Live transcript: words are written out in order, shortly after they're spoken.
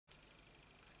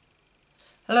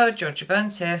Hello, Georgia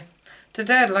Burns here.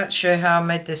 Today I'd like to show you how I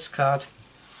made this card.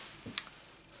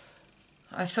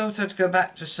 I thought I'd go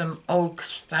back to some old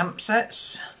stamp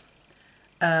sets.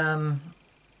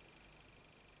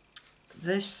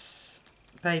 This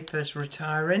paper's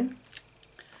retiring.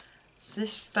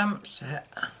 This stamp set,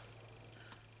 I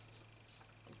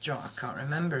can't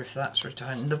remember if that's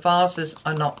retiring. The vases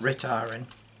are not retiring.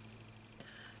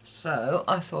 So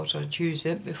I thought I'd use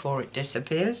it before it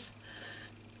disappears.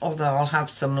 Although I'll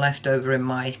have some left over in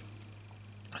my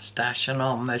stash and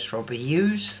I'll most probably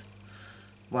use.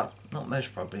 Well, not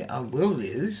most probably, I will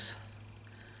use,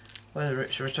 whether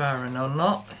it's retiring or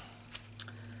not.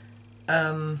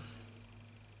 So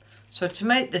to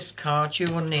make this card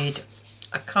you will need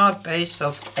a card base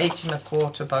of 8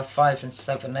 1/4 by 5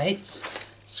 7/8,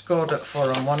 scored at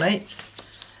 4 1/8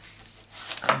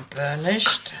 and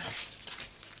burnished.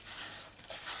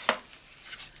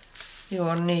 You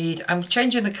will need, I'm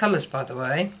changing the colours by the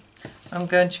way, I'm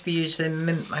going to be using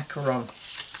mint macaron.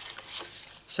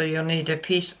 So you'll need a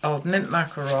piece of mint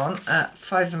macaron at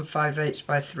 5 5/8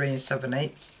 by 3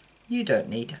 7/8. You don't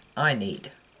need, I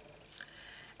need.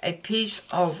 A piece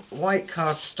of white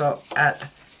cardstock at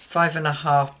 5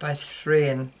 1/2 by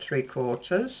 3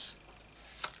 3/4.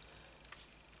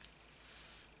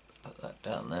 Put that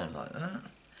down there like that.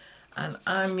 And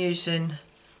I'm using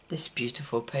this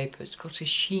beautiful paper. It's got a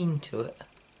sheen to it.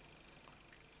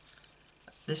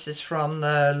 This is from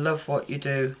the Love What You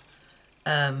Do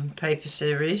paper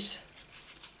series,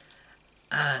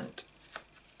 and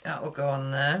that will go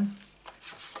on there.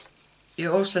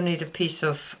 You also need a piece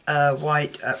of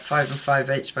white at 5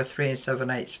 5/8 by 3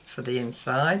 7/8 for the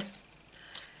inside.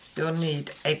 You'll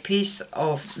need a piece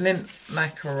of mint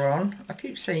macaron. I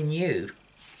keep saying you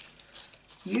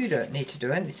don't need to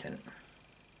do anything.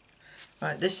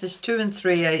 Right, this is 2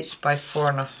 3/8 by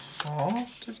 4 1/2,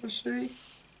 did I see?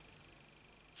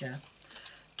 Yeah,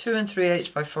 2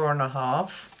 3/8 by 4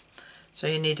 1/2. So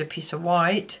you need a piece of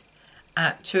white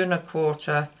at 2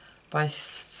 1/4 by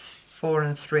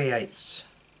 4 3/8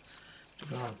 to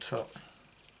go on top.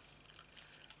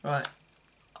 Right,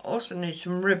 I also need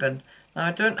some ribbon. Now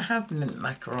I don't have mint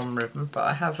macaron ribbon, but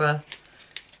I have a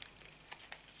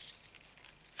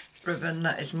ribbon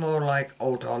that is more like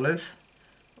old olive,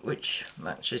 which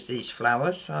matches these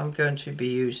flowers, so I'm going to be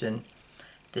using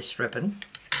this ribbon.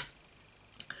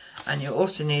 And you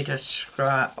also need a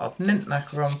scrap of mint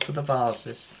macaron for the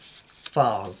vase.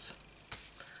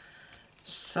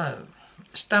 So,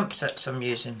 stamp sets I'm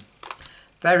using.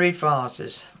 Varied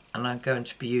vases, and I'm going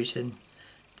to be using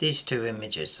these two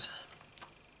images.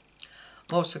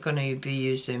 I'm also going to be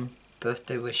using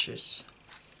birthday wishes.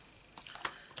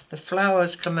 The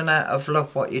flowers coming out of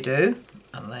Love What You Do,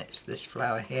 and that's this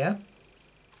flower here.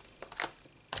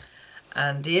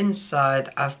 And the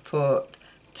inside I've put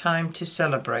Time to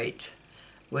Celebrate,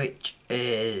 which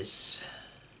is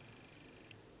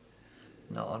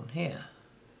not on here.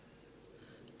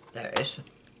 There it is.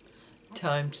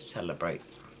 Time to Celebrate.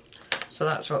 So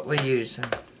that's what we're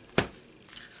using.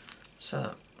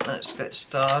 So let's get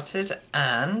started,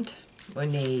 and we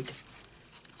need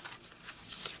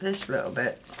this little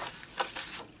bit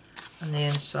on the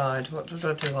inside. What did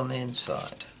I do on the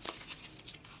inside?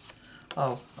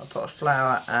 Oh, I put a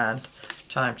flower and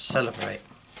Time to Celebrate.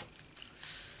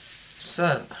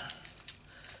 So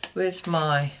with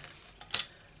my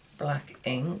black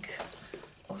ink,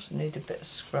 I also need a bit of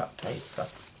scrap paper.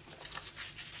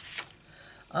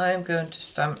 I am going to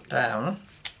stamp down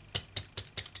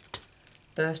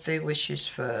birthday wishes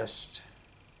first,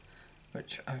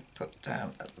 which I put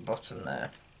down at the bottom there.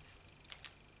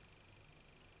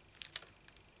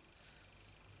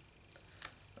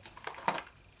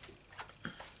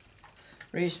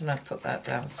 Reason I put that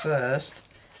down first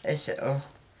is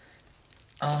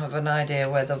I'll have an idea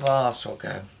where the vase will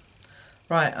go.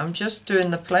 Right, I'm just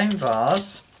doing the plain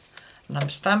vase and I'm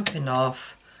stamping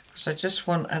off because I just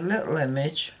want a little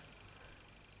image,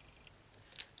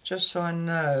 just so I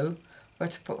know where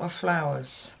to put my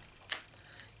flowers.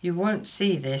 You won't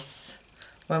see this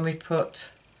when we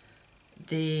put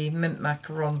the mint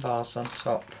macaron vase on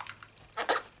top.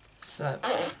 So,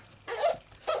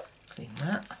 clean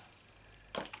that.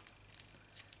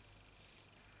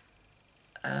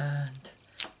 And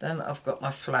then I've got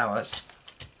my flowers,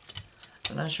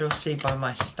 and as you'll see by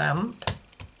my stamp,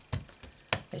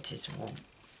 it is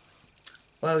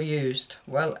well used,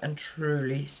 well and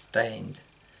truly stained.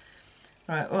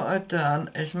 Right, what I've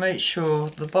done is make sure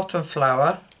the bottom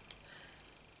flower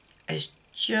is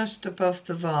just above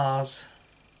the vase.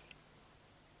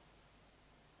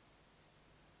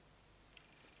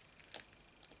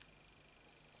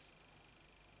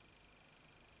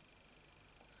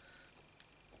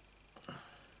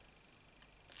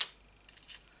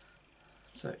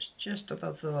 so it's just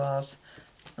above the vase,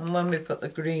 and when we put the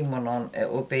green one on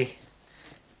it will be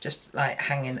just like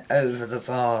hanging over the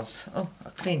vase. Oh, I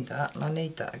cleaned that and I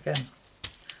need that again.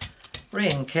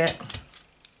 Re-ink it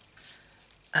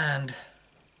and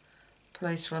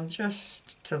place one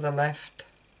just to the left,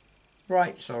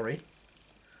 right, sorry,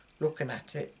 looking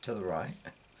at it to the right,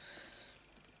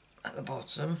 at the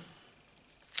bottom,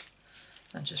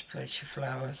 and just place your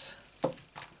flowers.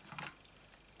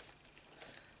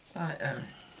 Right,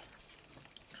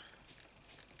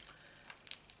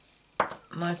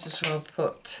 might as well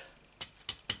put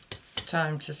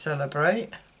Time to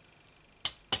Celebrate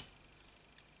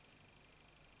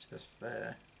just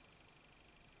there.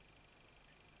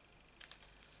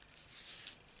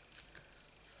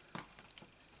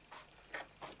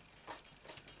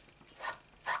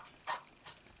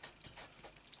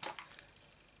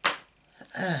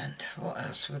 And what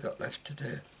else have we got left to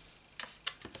do?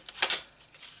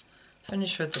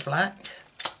 Finish with the black,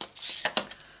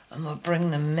 and we'll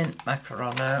bring the mint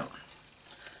macaron out.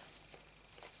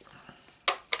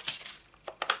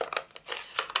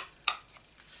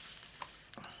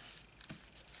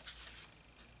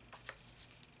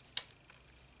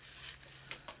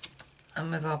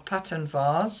 And with our pattern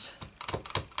vase,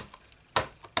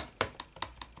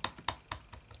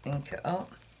 ink it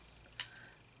up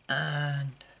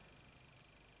and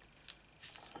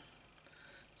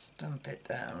stamp it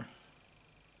down.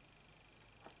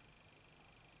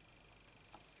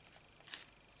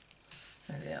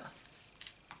 There we are.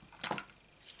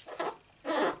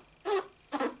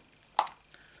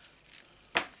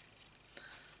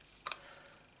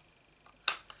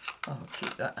 I'll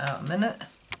keep that out a minute.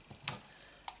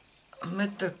 And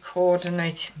with the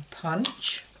coordinating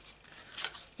punch,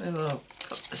 we will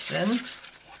put this in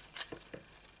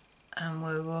and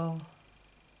we will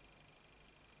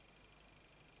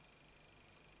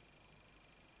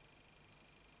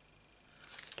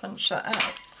punch that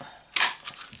out.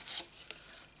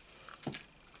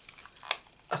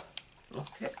 Oh,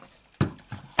 lock it.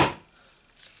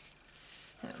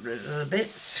 Get rid of the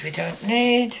bits we don't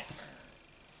need.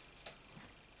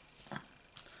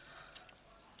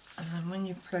 And then when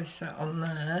you place that on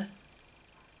there,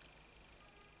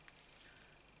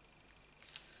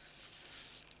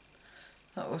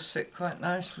 that will sit quite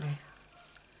nicely.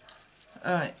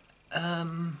 Alright,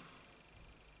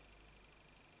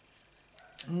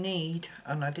 need,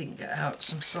 and I didn't get out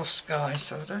some soft sky,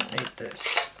 so I don't need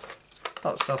this.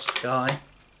 Not soft sky.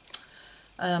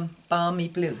 Balmy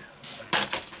blue.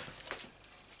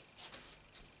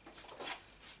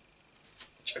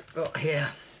 Which I've got here.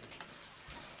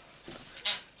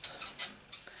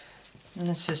 And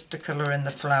this is to colour in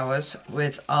the flowers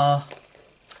with our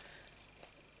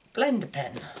blender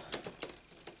pen,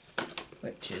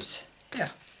 which is here.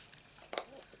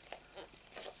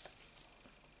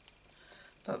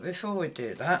 But before we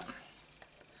do that,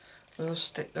 we'll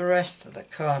stick the rest of the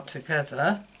card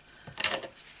together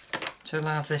to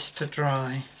allow this to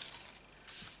dry.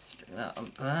 Stick that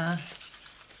up there.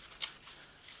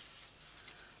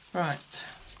 Right.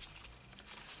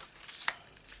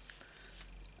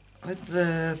 With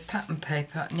the pattern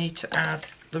paper, I need to add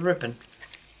the ribbon.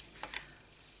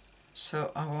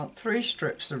 So I want 3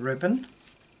 strips of ribbon,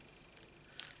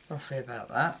 roughly about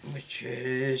that, which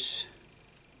is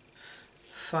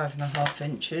 5.5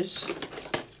 inches.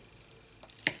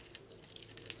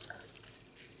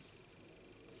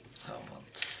 So I want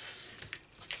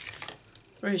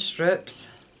 3 strips.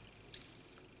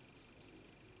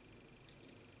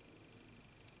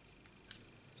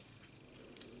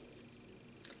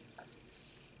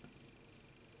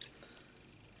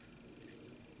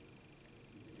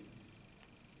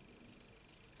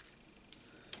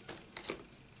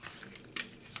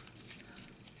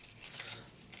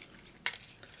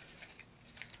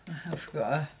 I've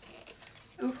got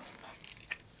a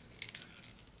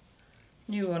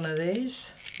new one of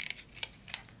these.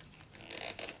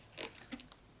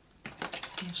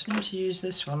 I seem to use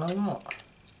this one a lot,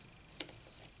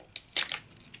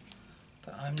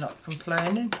 but I'm not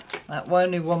complaining. That were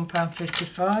only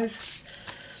 £1.55.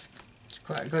 It's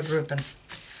quite a good ribbon.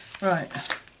 Right,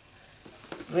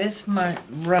 with my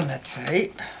runner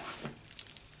tape,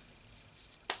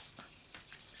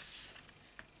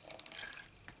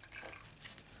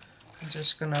 I'm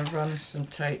just going to run some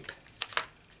tape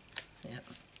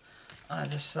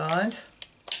either side,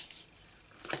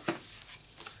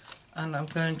 and I'm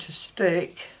going to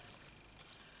stick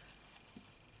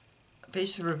a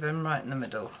piece of ribbon right in the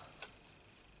middle.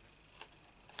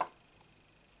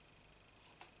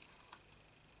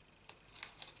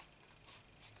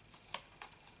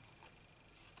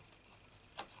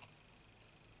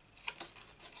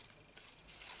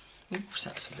 Oops,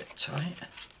 that's a bit tight.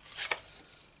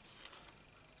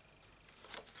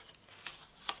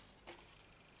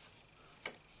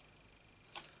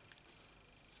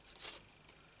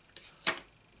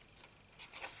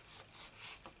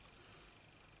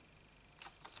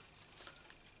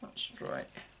 That's straight.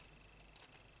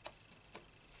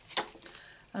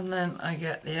 And then I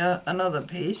get the another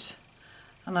piece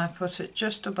and I put it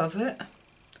just above it,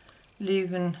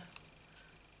 leaving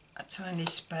a tiny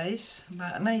space,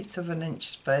 about 1/8 of an inch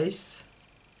space.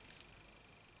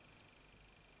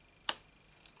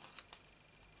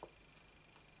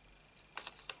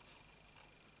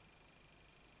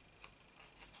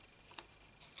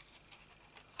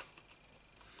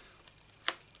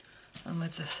 And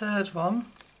with the third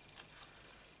one,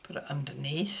 put it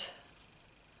underneath,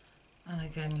 and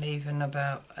again leaving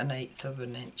about 1/8 of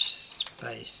an inch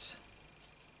space.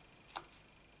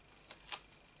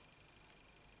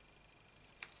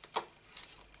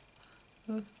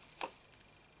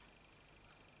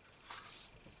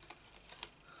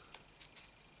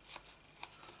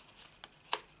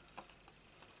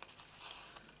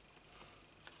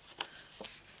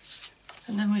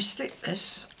 And then we stick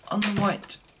this on the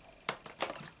white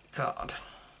card.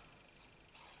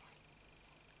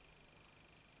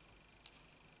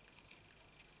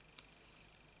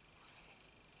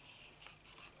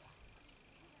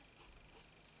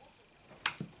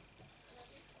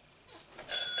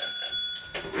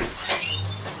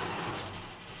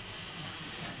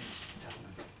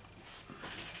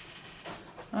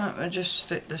 Right, we'll just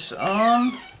stick this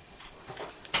on.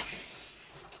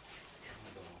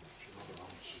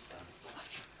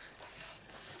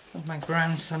 My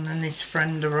grandson and his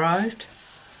friend arrived.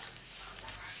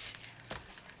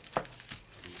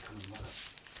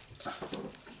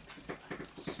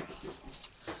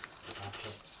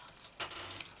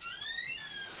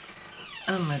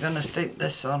 And we're going to stick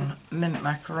this on mint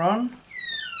macaron.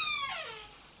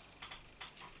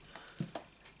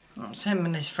 That's him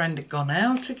and his friend had gone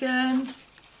out again.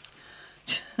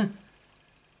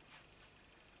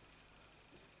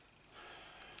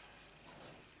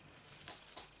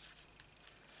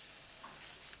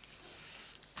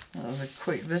 That was a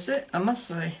quick visit, I must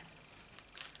say.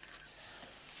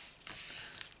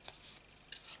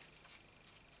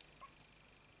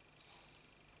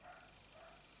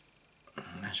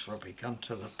 And that's Robbie gone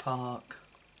to the park.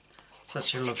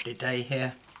 Such a lovely day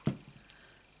here.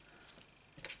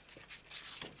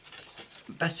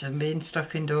 Better than being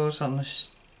stuck indoors on the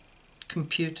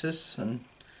computers and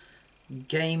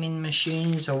gaming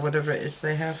machines or whatever it is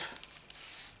they have.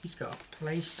 He's got a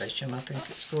PlayStation, I think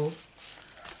it's called.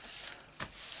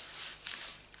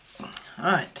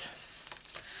 Right,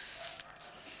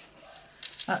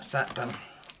 that's that done.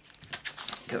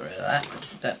 Get rid of that,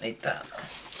 don't need that.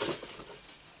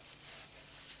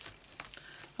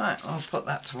 Right, I'll put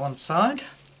that to one side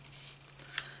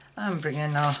and bring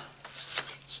in our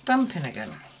stamping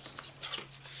again.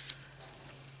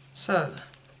 So,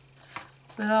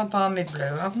 with our balmy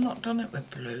blue, I've not done it with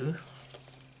blue.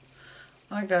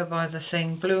 I go by the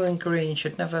thing, blue and green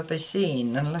should never be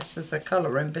seen unless there's a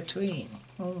colour in between.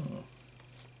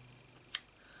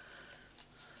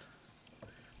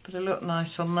 But it looked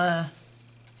nice on there.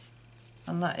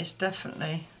 And that is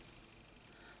definitely,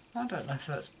 I don't know if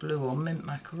that's blue or mint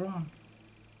macaron.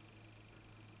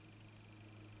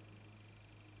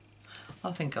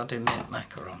 I think I'll do mint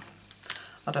macaron.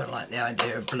 I don't like the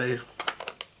idea of blue.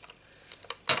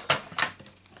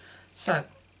 So,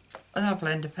 with our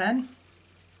blender pen,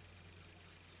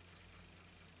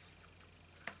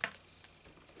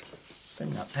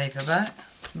 bring that paper back,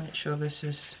 make sure this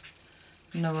is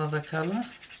no other colour.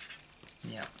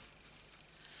 Yeah.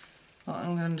 What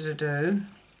I'm going to do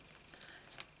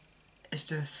is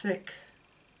do a thick,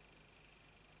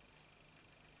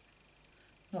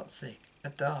 not thick, a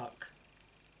dark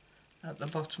at the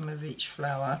bottom of each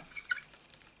flower.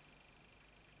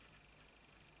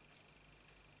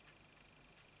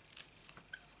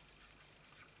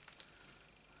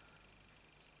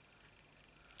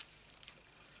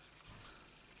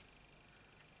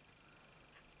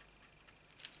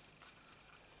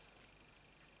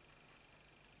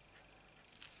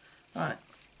 Right,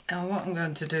 and what I'm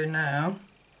going to do now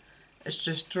is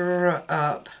just draw it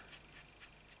up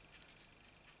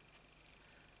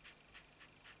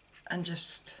and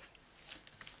just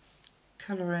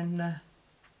colour in the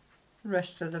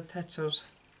rest of the petals.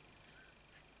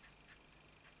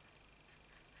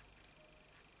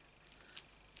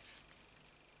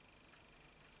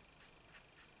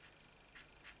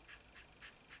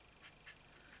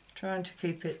 Trying to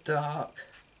keep it dark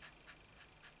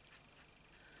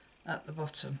at the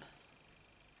bottom.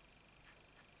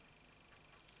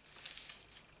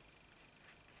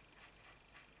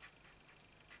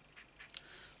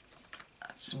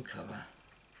 colour.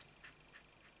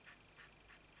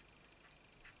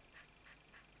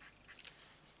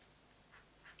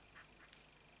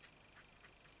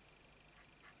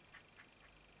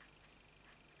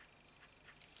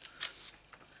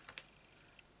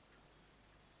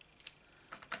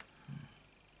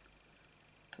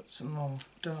 Put some more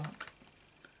dark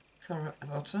colour at the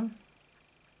bottom.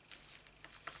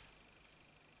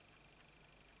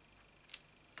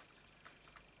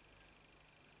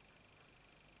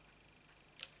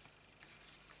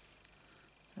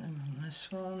 Same on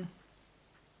this one.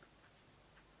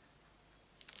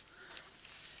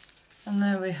 And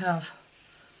there we have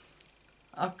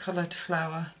our coloured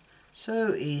flower.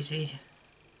 So easy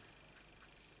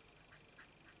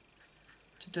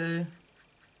to do.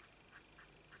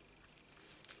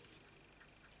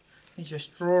 You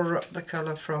just draw up the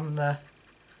colour from the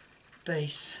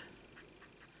base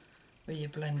with your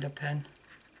blender pen.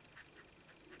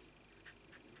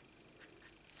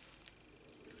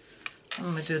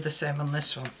 And we do the same on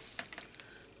this one.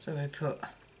 So we put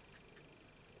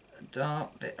a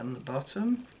dark bit on the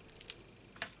bottom.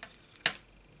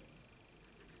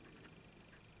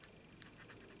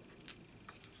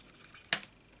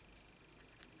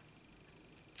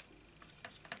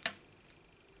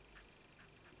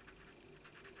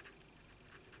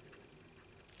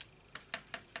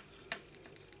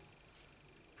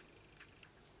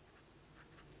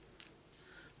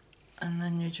 And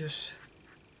then you just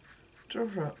draw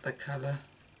up the colour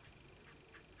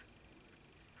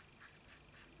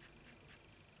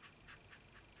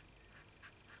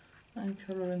and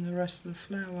colour in the rest of the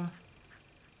flower.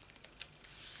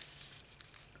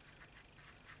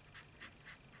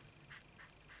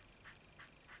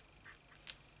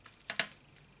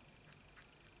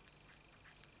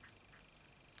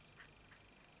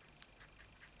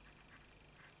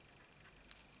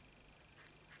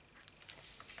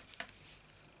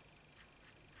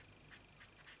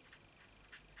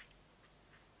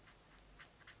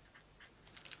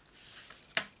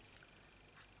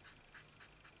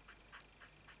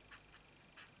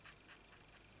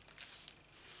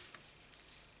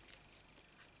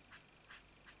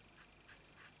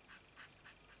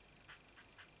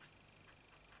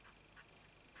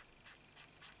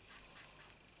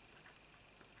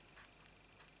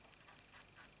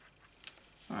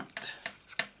 Right,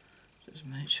 just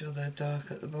make sure they're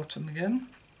dark at the bottom again.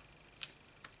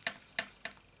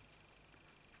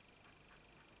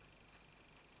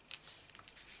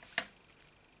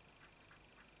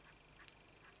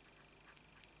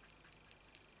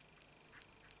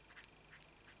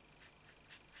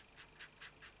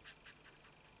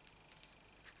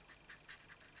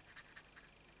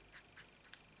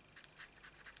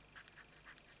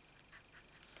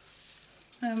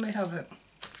 And we have it.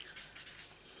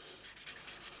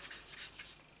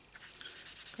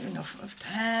 Clean off my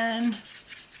pen,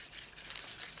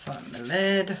 find the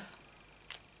lid,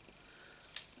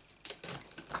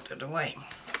 put it away.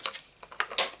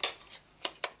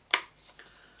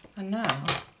 And now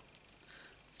I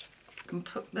can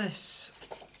put this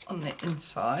on the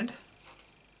inside.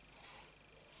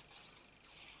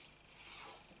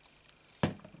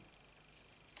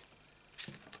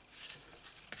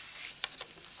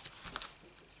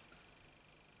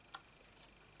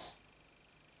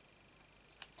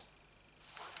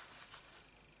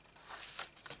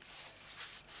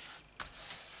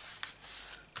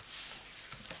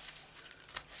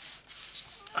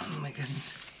 And we can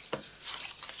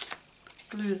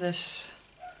glue this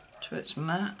to its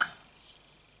mat.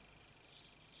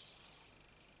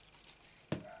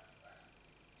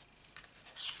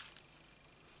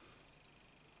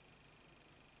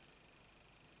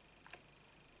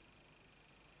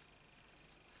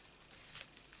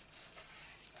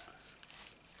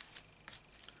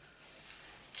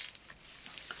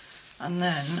 And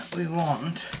then we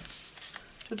want,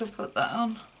 did I put that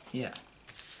on? Yeah.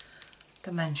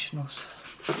 Dimensionals.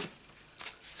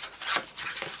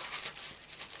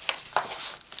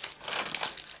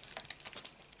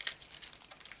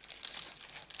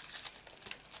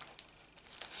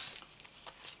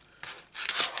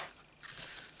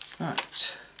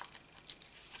 Right.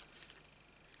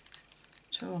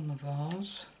 Two on the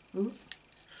vase. Ooh.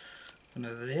 Went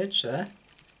over the edge there.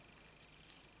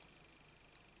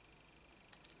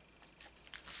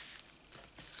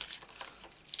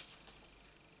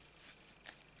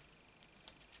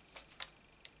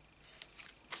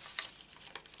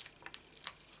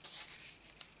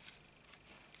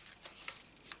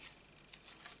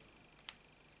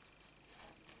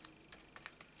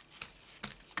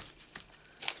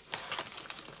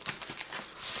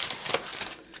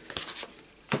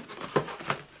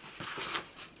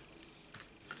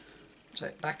 so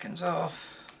it backens off.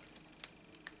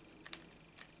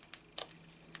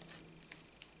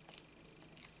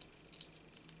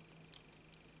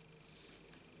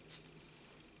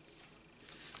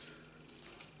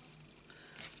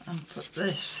 And put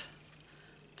this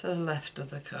to the left of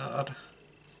the card.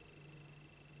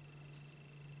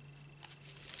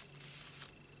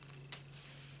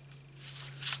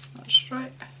 That's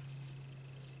straight.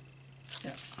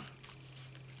 Yeah.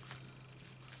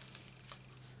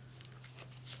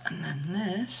 And then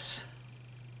this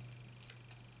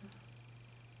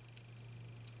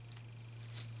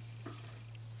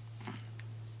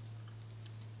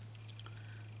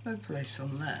we'll place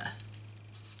on there.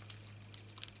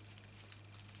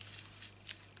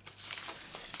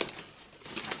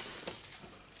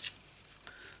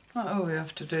 Right, all we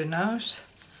have to do now is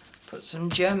put some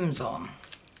gems on.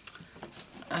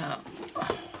 I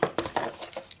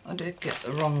did get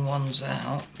the wrong ones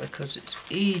out because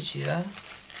it's easier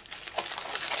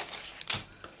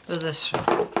for this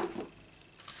one.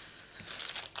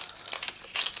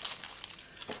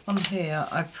 On here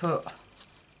I put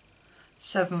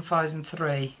 7, 5 and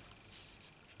 3.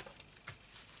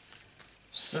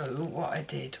 So what I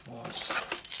did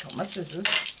was, got my scissors,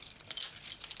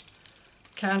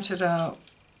 counted out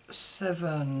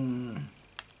 7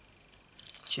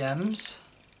 gems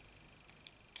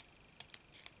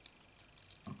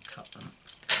and cut them.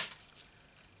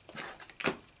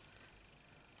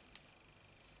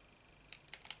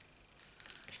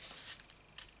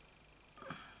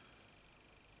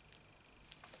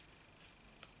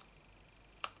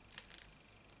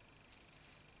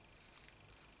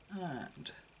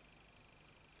 And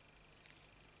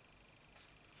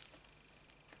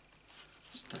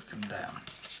stuck them down.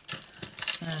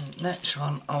 And next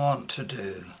one I want to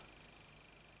do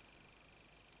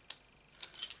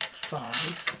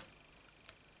 5.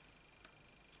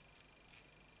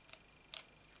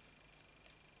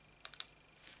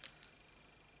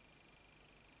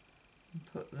 And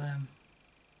put them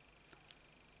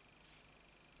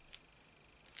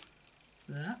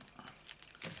there.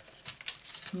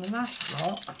 And the last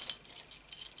lot,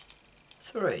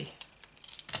 3.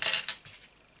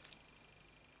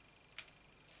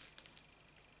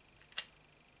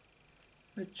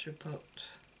 Which I put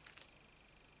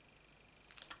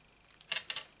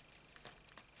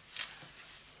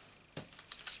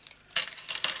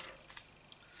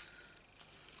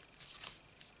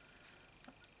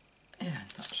yeah,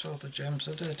 that's all the gems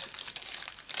I did.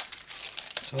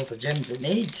 That's all the gems it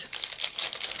needs.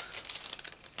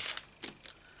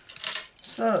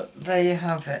 So there you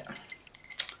have it,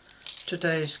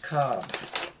 today's card.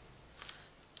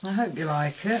 I hope you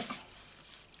like it.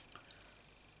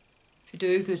 If you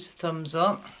do, give us a thumbs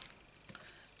up.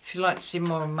 If you'd like to see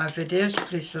more of my videos,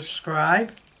 please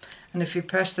subscribe. And if you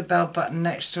press the bell button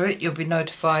next to it, you'll be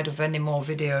notified of any more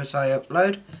videos I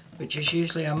upload, which is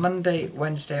usually on Monday,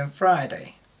 Wednesday and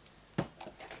Friday.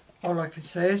 All I can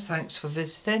say is thanks for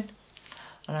visiting,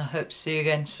 and I hope to see you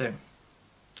again soon.